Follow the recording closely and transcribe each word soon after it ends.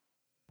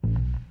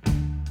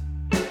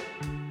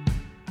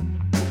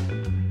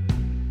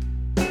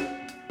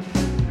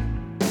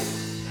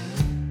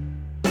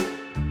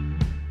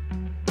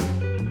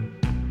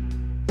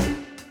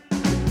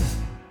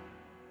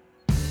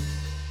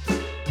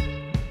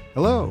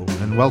Hello,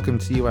 and welcome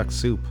to UX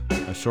Soup,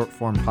 a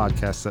short-form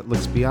podcast that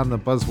looks beyond the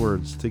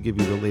buzzwords to give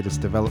you the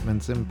latest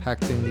developments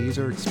impacting the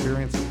user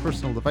experience of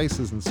personal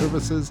devices and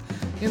services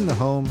in the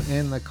home,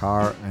 in the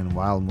car, and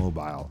while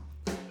mobile.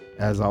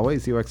 As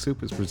always, UX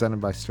Soup is presented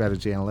by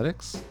Strategy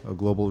Analytics, a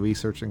global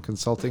research and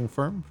consulting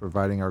firm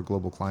providing our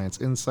global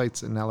clients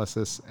insights,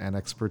 analysis, and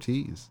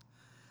expertise.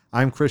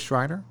 I'm Chris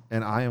Schreiner,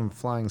 and I am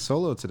flying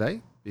solo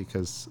today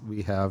because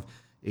we have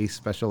a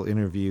special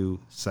interview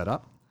set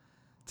up.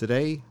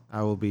 Today,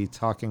 I will be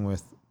talking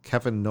with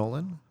Kevin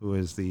Nolan, who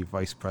is the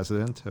Vice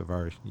President of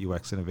our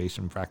UX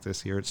Innovation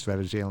practice here at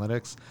Strategy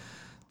Analytics,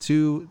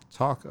 to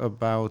talk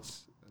about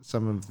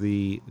some of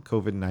the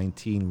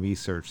COVID-19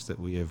 research that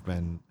we have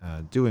been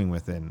doing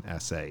within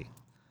SA.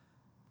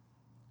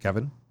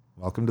 Kevin,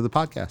 welcome to the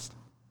podcast.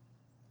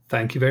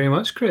 Thank you very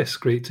much, Chris.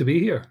 Great to be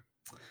here.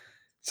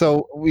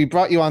 So we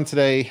brought you on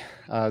today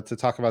to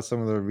talk about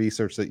some of the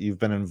research that you've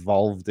been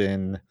involved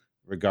in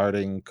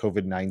regarding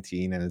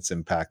COVID-19 and its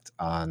impact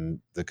on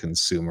the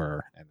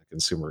consumer and the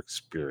consumer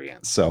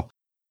experience. So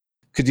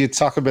could you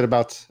talk a bit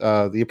about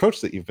the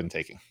approach that you've been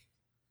taking?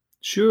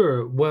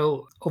 Sure.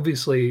 Well,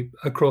 obviously,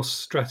 across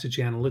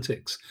Strategy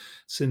Analytics,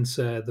 since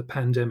the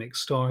pandemic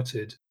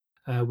started,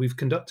 we've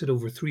conducted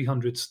over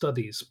 300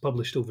 studies,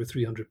 published over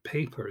 300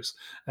 papers,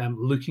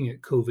 looking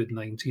at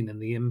COVID-19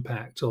 and the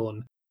impact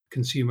on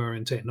consumer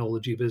and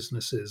technology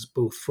businesses,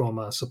 both from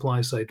a supply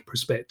side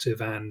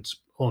perspective and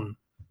on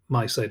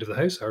my side of the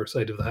house, our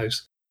side of the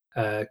house,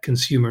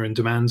 consumer and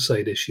demand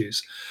side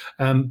issues.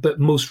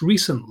 But most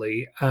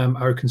recently,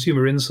 our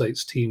consumer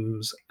insights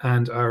teams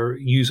and our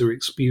user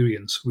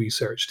experience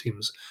research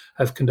teams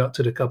have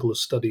conducted a couple of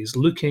studies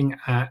looking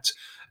at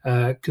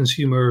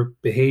consumer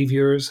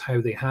behaviors,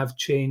 how they have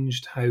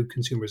changed, how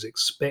consumers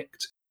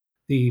expect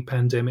the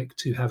pandemic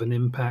to have an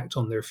impact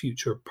on their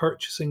future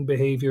purchasing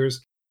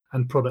behaviors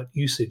and product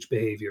usage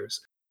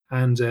behaviors.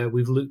 And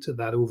we've looked at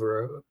that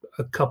over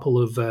a couple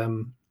of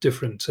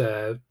different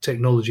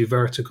technology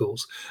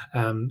verticals,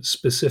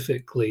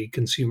 specifically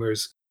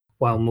consumers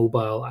while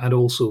mobile and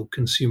also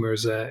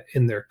consumers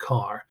in their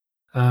car.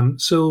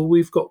 So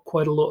we've got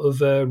quite a lot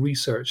of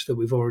research that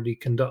we've already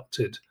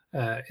conducted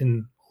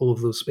in all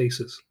of those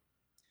spaces.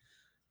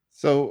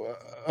 So,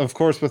 of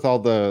course, with all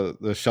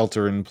the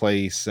shelter in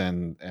place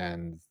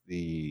and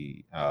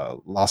the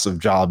loss of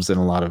jobs in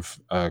a lot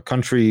of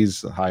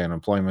countries, high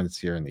unemployment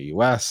here in the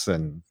U.S.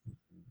 and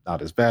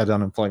not as bad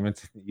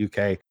unemployment in the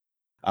U.K.,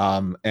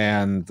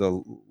 and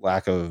the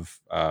lack of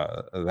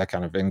that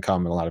kind of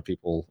income and a lot of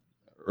people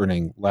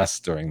earning less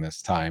during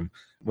this time,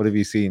 what have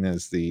you seen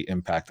as the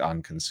impact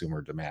on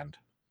consumer demand?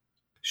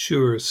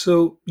 Sure.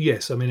 So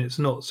yes, I mean, it's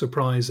not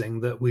surprising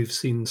that we've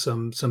seen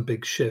some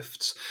big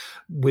shifts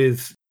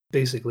with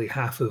basically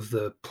half of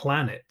the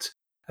planet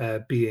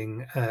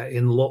being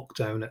in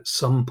lockdown at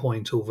some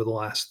point over the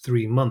last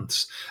 3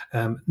 months.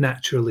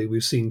 Naturally,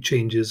 we've seen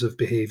changes of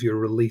behavior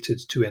related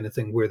to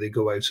anything where they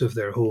go out of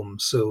their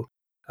homes. So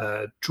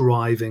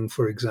driving,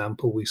 for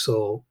example, we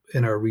saw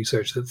in our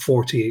research that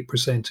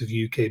 48%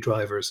 of UK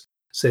drivers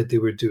said they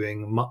were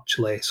doing much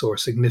less or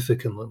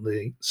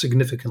significantly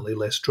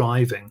less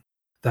driving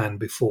than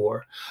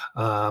before.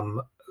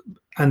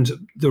 And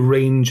the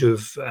range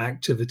of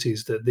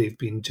activities that they've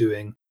been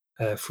doing,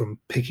 from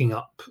picking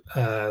up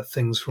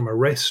things from a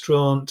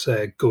restaurant,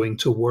 going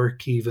to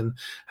work even,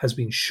 has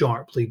been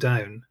sharply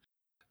down.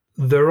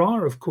 There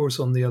are, of course,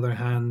 on the other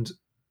hand,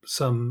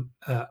 some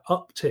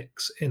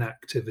upticks in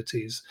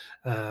activities.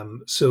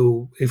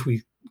 So if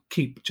we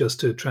keep just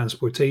to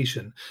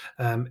transportation,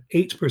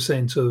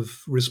 8%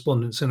 of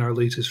respondents in our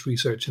latest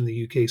research in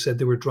the UK said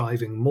they were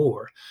driving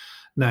more.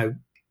 Now,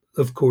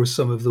 of course,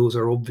 some of those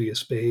are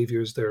obvious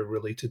behaviors. They're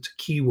related to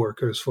key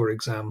workers, for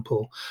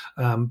example.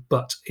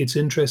 But it's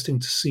interesting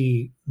to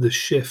see the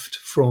shift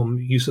from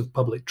use of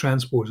public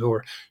transport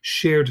or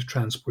shared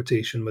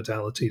transportation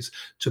modalities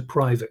to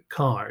private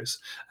cars,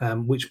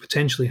 which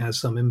potentially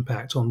has some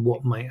impact on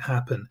what might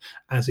happen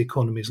as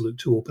economies look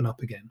to open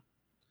up again.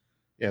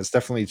 Yeah, it's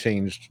definitely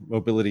changed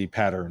mobility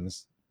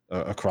patterns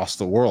across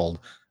the world.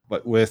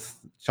 But with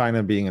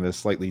China being at a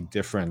slightly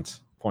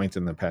different point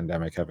in the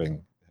pandemic,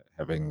 having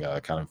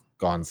kind of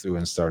gone through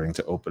and starting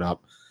to open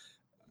up,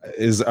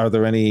 are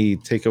there any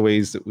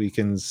takeaways that we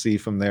can see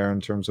from there in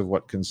terms of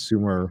what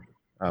consumer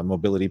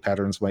mobility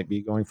patterns might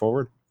be going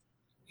forward?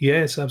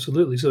 Yes,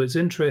 absolutely. So it's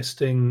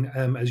interesting,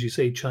 as you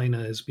say, China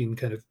has been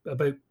kind of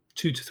about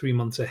 2 to 3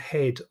 months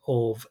ahead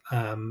of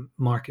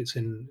markets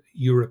in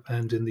Europe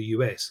and in the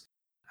US.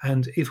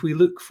 And if we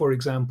look, for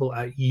example,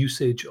 at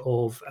usage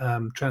of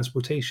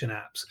transportation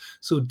apps,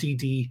 so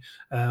Didi,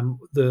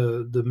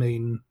 the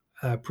main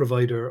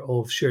provider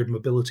of shared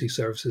mobility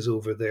services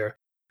over there,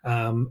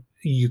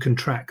 you can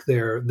track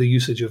the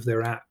usage of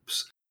their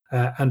apps.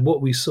 And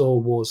what we saw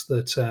was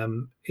that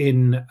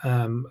in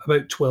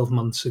about 12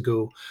 months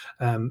ago,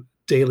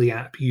 daily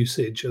app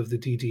usage of the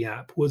Didi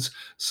app was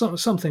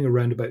something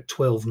around about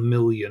 12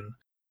 million.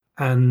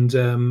 And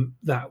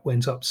that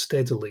went up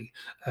steadily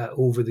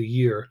over the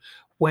year.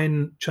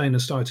 When China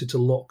started to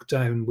lock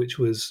down, which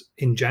was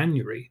in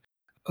January,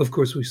 of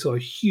course, we saw a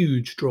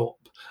huge drop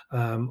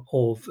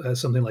of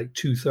something like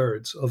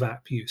 2/3 of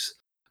app use.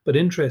 But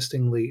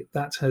interestingly,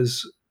 that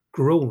has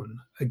grown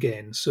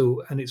again.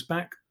 So, and it's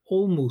back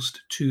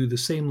almost to the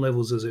same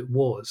levels as it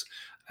was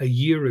a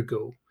year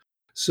ago.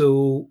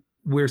 So,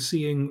 we're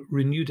seeing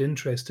renewed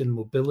interest in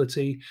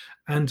mobility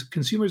and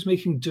consumers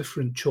making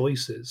different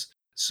choices.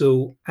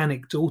 So,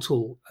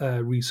 anecdotal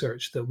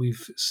research that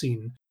we've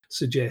seen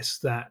suggests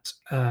that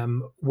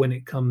when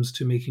it comes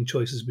to making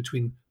choices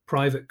between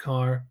private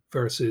car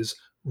versus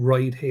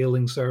ride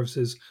hailing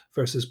services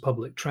versus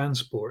public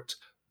transport,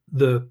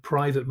 the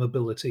private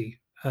mobility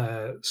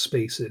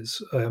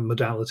spaces,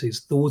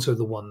 modalities, those are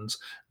the ones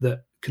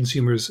that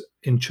consumers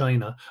in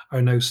China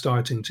are now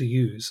starting to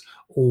use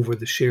over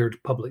the shared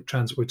public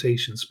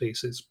transportation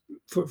spaces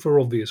for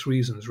obvious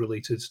reasons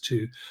related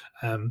to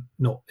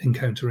not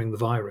encountering the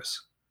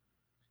virus.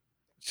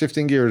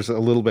 Shifting gears a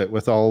little bit,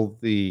 with all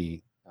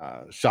the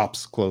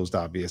shops closed,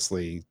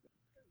 obviously,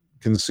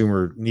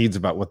 consumer needs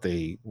about what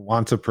they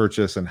want to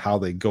purchase and how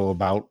they go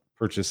about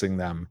purchasing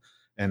them,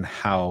 and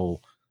how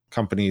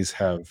companies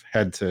have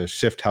had to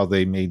shift how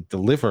they may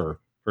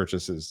deliver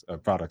purchases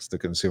of products to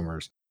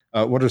consumers.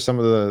 What are some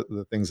of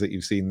the things that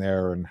you've seen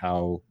there, and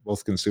how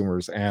both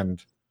consumers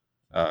and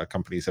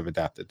companies have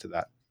adapted to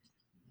that?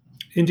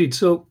 Indeed.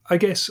 So I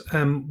guess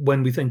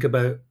when we think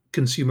about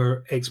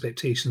consumer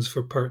expectations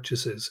for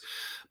purchases,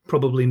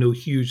 probably no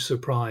huge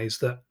surprise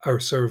that our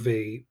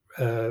survey,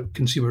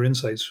 consumer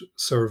insights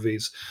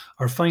surveys,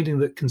 are finding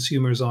that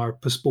consumers are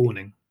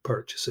postponing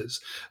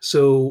purchases.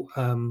 So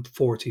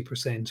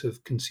 40%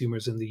 of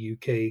consumers in the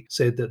UK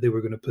said that they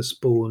were going to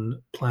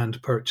postpone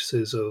planned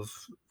purchases of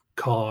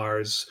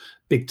cars,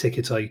 big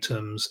ticket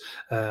items.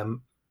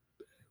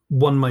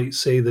 One might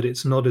say that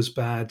it's not as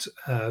bad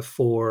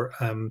for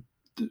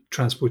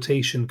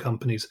transportation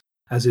companies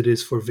as it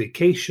is for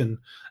vacation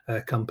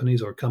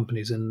companies, or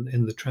companies in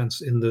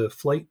the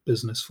flight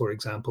business, for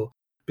example,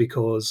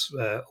 because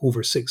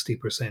over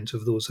 60%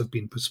 of those have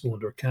been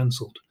postponed or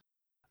cancelled.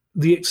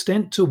 The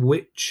extent to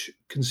which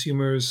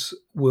consumers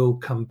will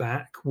come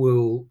back,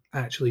 will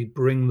actually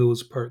bring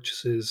those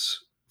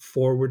purchases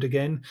forward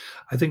again,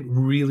 I think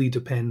really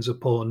depends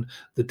upon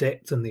the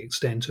depth and the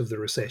extent of the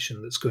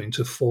recession that's going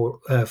to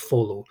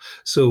follow.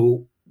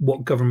 So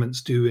what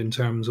governments do in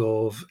terms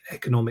of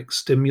economic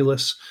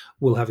stimulus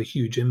will have a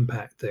huge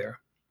impact there.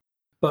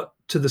 But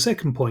to the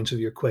second point of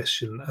your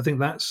question, I think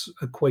that's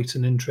quite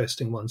an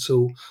interesting one.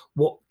 So,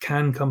 what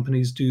can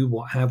companies do?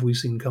 What have we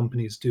seen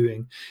companies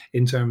doing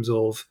in terms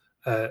of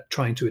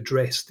trying to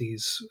address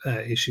these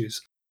issues?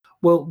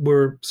 Well,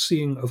 we're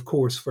seeing, of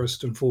course,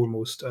 first and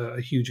foremost, a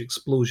huge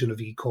explosion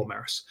of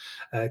e-commerce.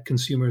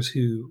 Consumers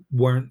who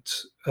weren't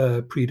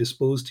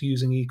predisposed to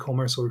using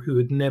e-commerce, or who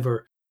had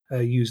never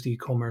used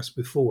e-commerce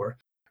before,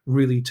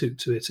 really took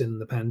to it in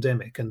the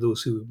pandemic, and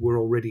those who were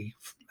already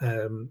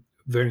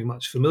very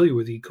much familiar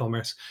with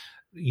e-commerce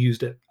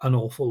used it an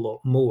awful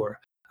lot more.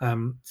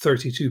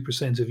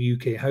 32% of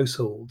UK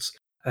households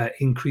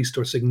increased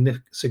or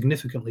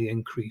significantly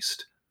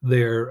increased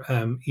their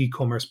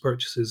e-commerce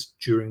purchases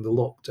during the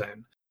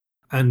lockdown.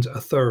 And a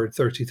third,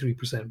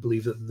 33%,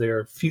 believe that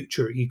their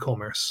future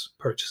e-commerce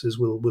purchases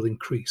will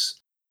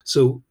increase.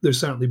 So there's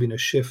certainly been a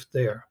shift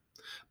there.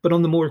 But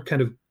on the more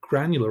kind of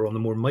granular, on the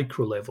more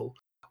micro level,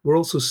 we're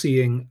also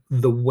seeing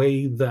the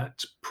way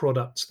that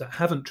products that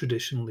haven't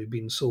traditionally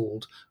been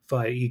sold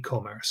via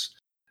e-commerce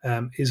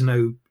is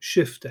now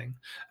shifting.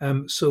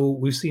 So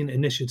we've seen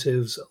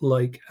initiatives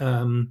like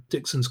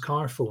Dixon's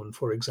Carphone,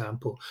 for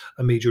example,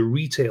 a major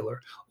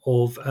retailer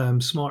of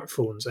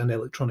smartphones and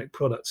electronic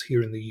products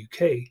here in the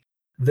UK.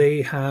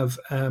 They have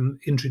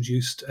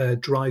introduced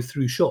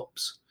drive-through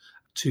shops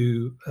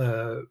to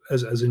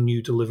as a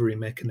new delivery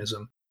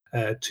mechanism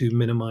to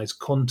minimize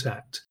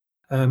contact.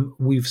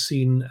 We've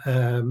seen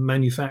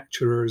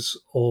manufacturers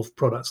of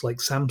products like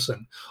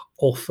Samsung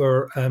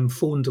offer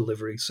phone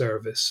delivery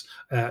service,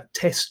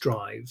 test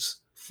drives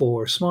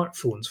for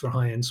smartphones, for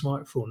high-end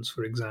smartphones,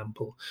 for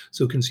example.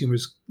 So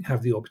consumers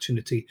have the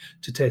opportunity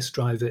to test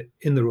drive it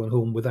in their own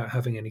home without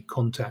having any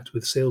contact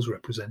with sales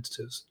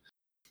representatives.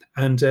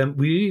 And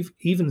we've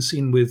even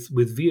seen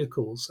with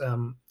vehicles,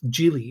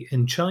 Geely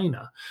in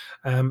China,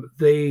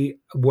 they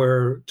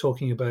were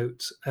talking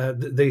about,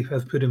 they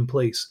have put in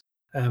place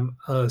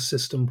a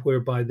system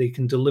whereby they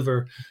can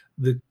deliver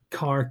the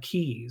car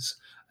keys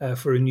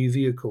for a new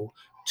vehicle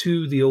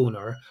to the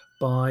owner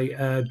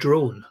by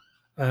drone.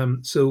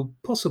 So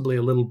possibly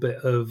a little bit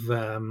of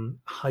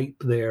hype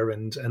there,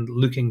 and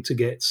looking to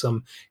get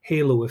some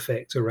halo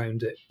effect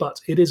around it. But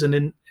it is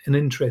an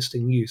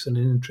interesting use and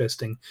an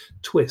interesting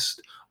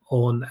twist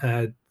on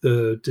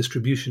the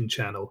distribution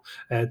channel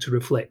to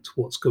reflect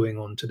what's going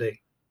on today.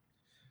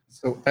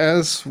 So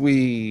as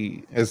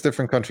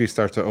different countries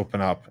start to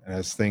open up, and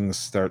as things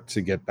start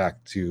to get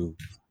back to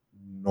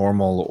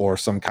normal or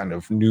some kind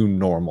of new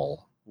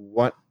normal,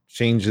 what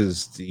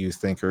changes do you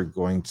think are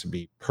going to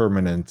be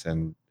permanent,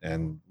 and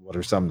what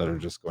are some that are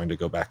just going to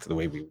go back to the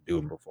way we were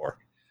doing before?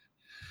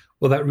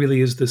 Well, that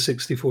really is the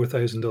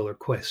 $64,000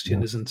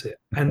 question, isn't it?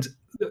 And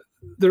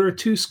there are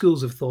two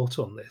schools of thought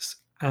on this.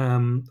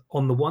 On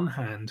the one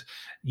hand,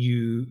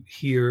 you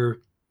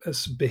hear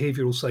as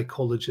behavioral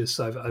psychologists,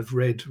 I've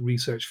read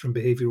research from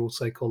behavioral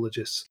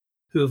psychologists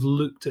who have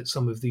looked at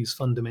some of these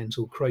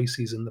fundamental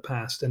crises in the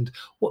past, and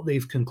what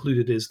they've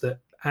concluded is that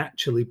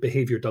actually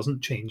behavior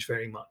doesn't change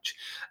very much.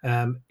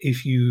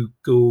 If you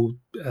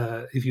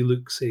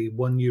look, say,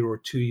 1 year or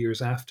 2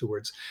 years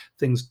afterwards,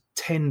 things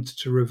tend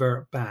to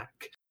revert back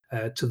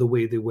to the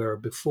way they were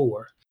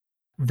before.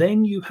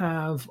 Then you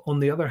have, on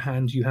the other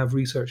hand, you have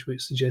research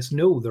which suggests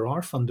no, there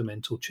are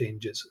fundamental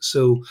changes.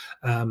 So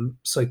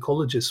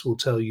psychologists will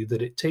tell you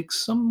that it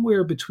takes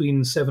somewhere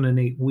between 7 and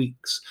 8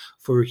 weeks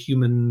for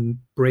human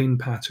brain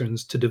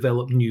patterns to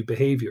develop new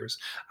behaviors.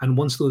 And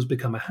once those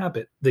become a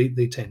habit,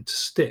 they tend to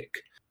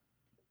stick.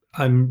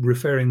 I'm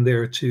referring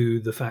there to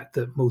the fact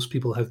that most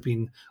people have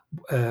been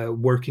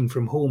working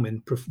from home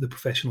in the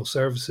professional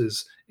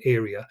services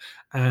area,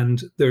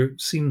 and there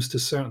seems to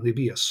certainly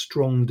be a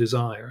strong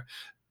desire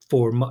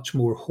for much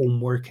more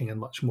home working and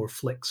much more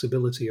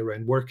flexibility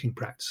around working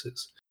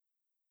practices.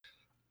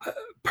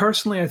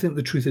 Personally, I think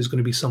the truth is going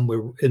to be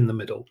somewhere in the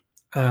middle,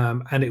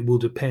 and it will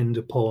depend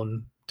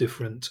upon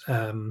different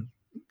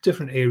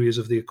areas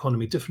of the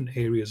economy, different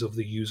areas of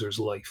the user's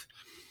life.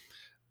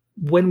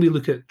 When we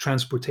look at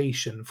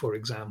transportation, for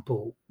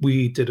example,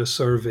 we did a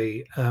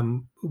survey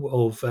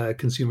of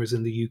consumers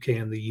in the UK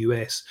and the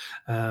US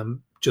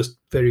just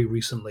very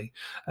recently,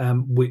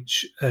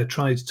 which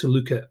tried to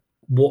look at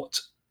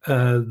what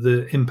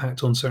the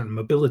impact on certain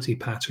mobility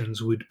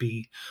patterns would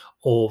be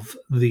of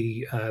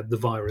the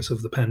virus,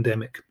 of the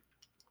pandemic.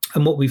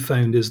 And what we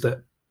found is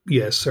that,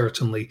 yes,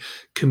 certainly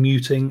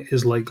commuting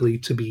is likely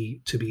to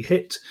be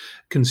hit.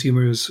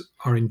 Consumers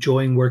are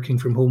enjoying working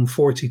from home.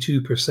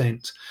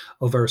 42%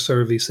 of our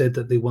survey said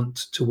that they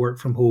want to work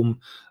from home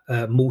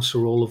most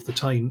or all of the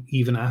time,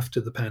 even after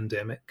the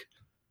pandemic.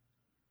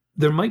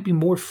 There might be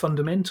more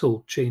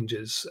fundamental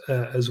changes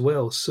as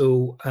well.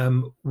 So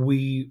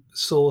we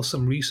saw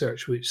some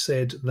research which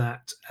said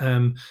that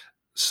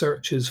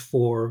searches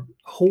for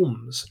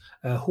homes,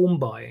 home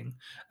buying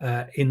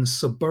in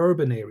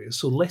suburban areas,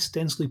 so less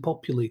densely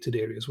populated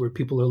areas where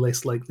people are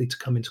less likely to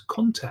come into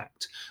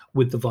contact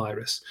with the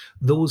virus,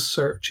 those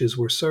searches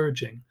were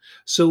surging.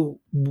 So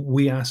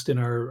we asked in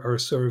our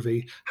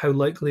survey, how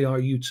likely are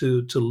you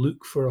to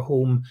look for a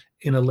home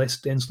in a less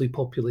densely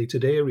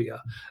populated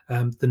area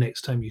the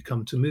next time you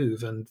come to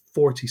move? And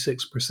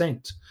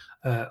 46%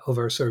 of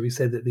our survey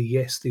said that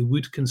they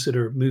would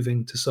consider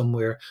moving to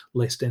somewhere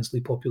less densely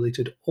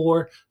populated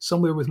or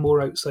somewhere with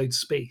more outside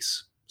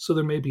space. So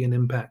there may be an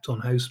impact on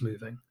house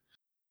moving.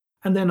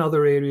 And then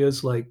other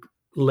areas like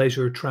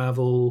leisure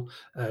travel,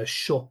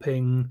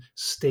 shopping,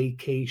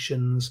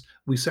 staycations,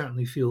 we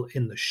certainly feel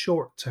in the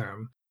short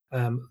term,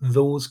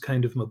 those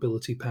kind of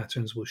mobility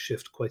patterns will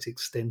shift quite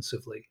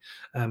extensively.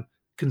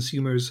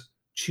 Consumers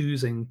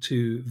choosing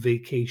to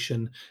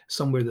vacation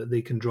somewhere that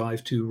they can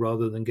drive to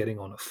rather than getting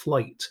on a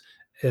flight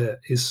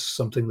is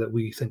something that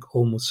we think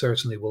almost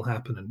certainly will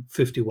happen. And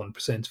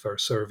 51% of our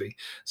survey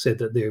said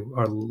that they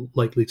are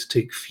likely to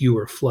take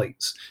fewer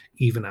flights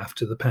even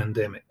after the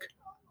pandemic.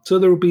 So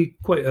there will be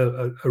quite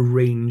a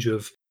range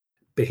of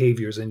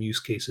behaviors and use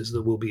cases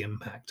that will be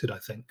impacted, I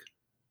think.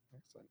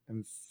 Excellent.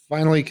 And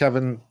finally,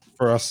 Kevin,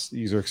 for us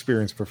user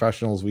experience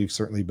professionals, we've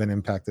certainly been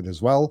impacted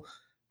as well,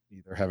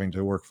 either having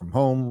to work from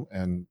home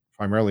and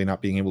primarily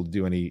not being able to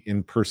do any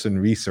in-person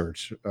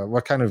research.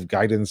 What kind of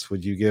guidance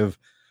would you give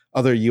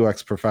other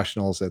UX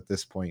professionals at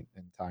this point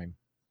in time?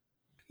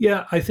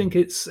 Yeah, I think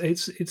it's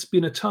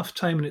been a tough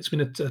time, and it's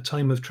been a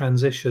time of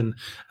transition.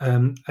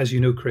 As you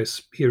know,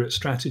 Chris, here at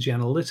Strategy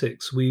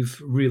Analytics,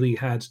 we've really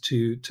had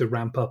to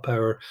ramp up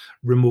our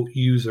remote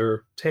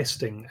user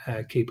testing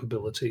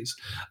capabilities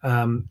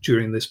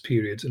during this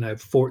period.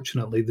 And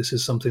fortunately, this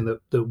is something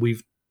that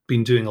we've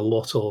been doing a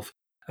lot of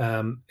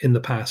in the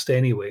past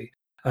anyway.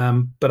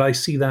 But I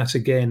see that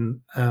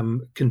again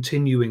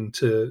continuing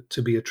to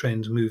be a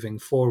trend moving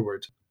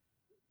forward.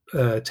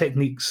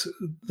 Techniques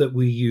that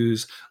we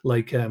use,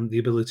 like the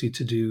ability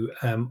to do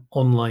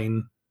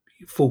online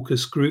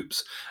focus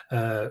groups,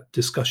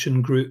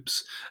 discussion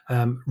groups,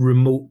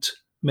 remote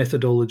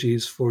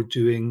methodologies for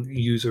doing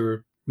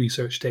user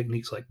research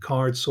techniques like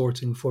card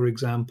sorting, for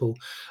example.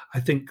 I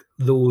think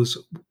those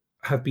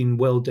have been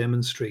well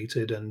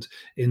demonstrated, and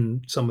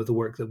in some of the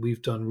work that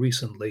we've done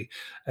recently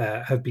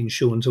have been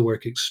shown to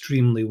work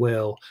extremely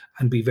well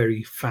and be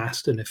very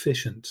fast and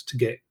efficient to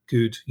get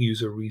good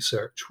user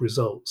research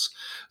results.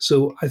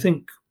 So I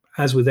think,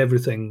 as with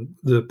everything,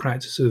 the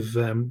practice of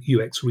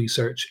UX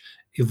research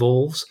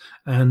evolves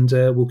and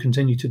will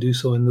continue to do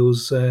so in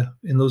those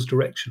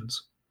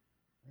directions.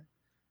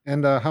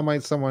 And how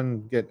might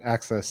someone get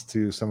access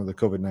to some of the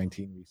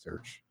COVID-19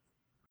 research?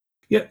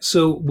 Yeah,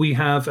 so we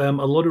have a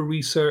lot of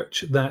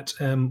research that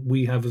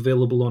we have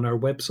available on our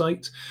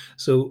website.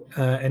 So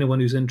anyone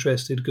who's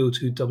interested, go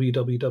to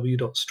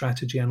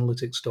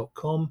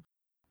www.strategyanalytics.com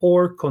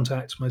or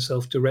contact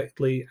myself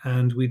directly,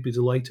 and we'd be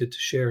delighted to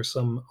share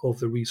some of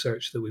the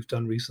research that we've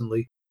done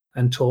recently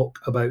and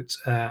talk about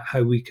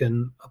how we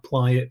can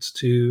apply it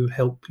to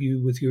help you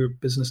with your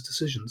business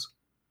decisions.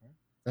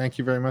 Thank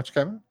you very much,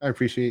 Kevin. I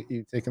appreciate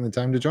you taking the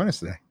time to join us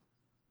today.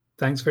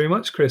 Thanks very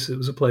much, Chris. It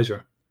was a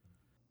pleasure.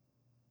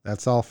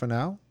 That's all for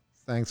now.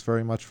 Thanks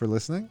very much for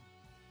listening.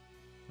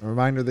 A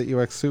reminder that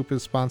UX Soup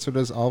is sponsored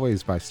as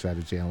always by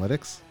Strategy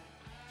Analytics.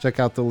 Check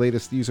out the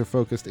latest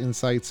user-focused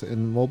insights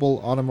in mobile,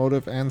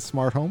 automotive, and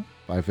smart home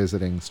by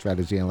visiting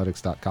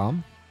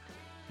strategyanalytics.com.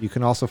 You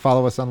can also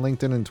follow us on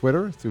LinkedIn and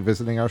Twitter through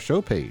visiting our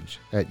show page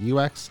at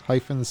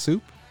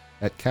ux-soup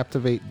at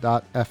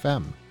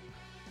captivate.fm.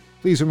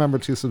 Please remember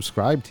to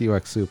subscribe to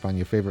UX Soup on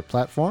your favorite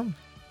platform,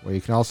 where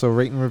you can also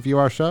rate and review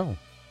our show.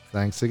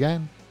 Thanks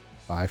again.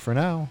 Bye for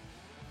now.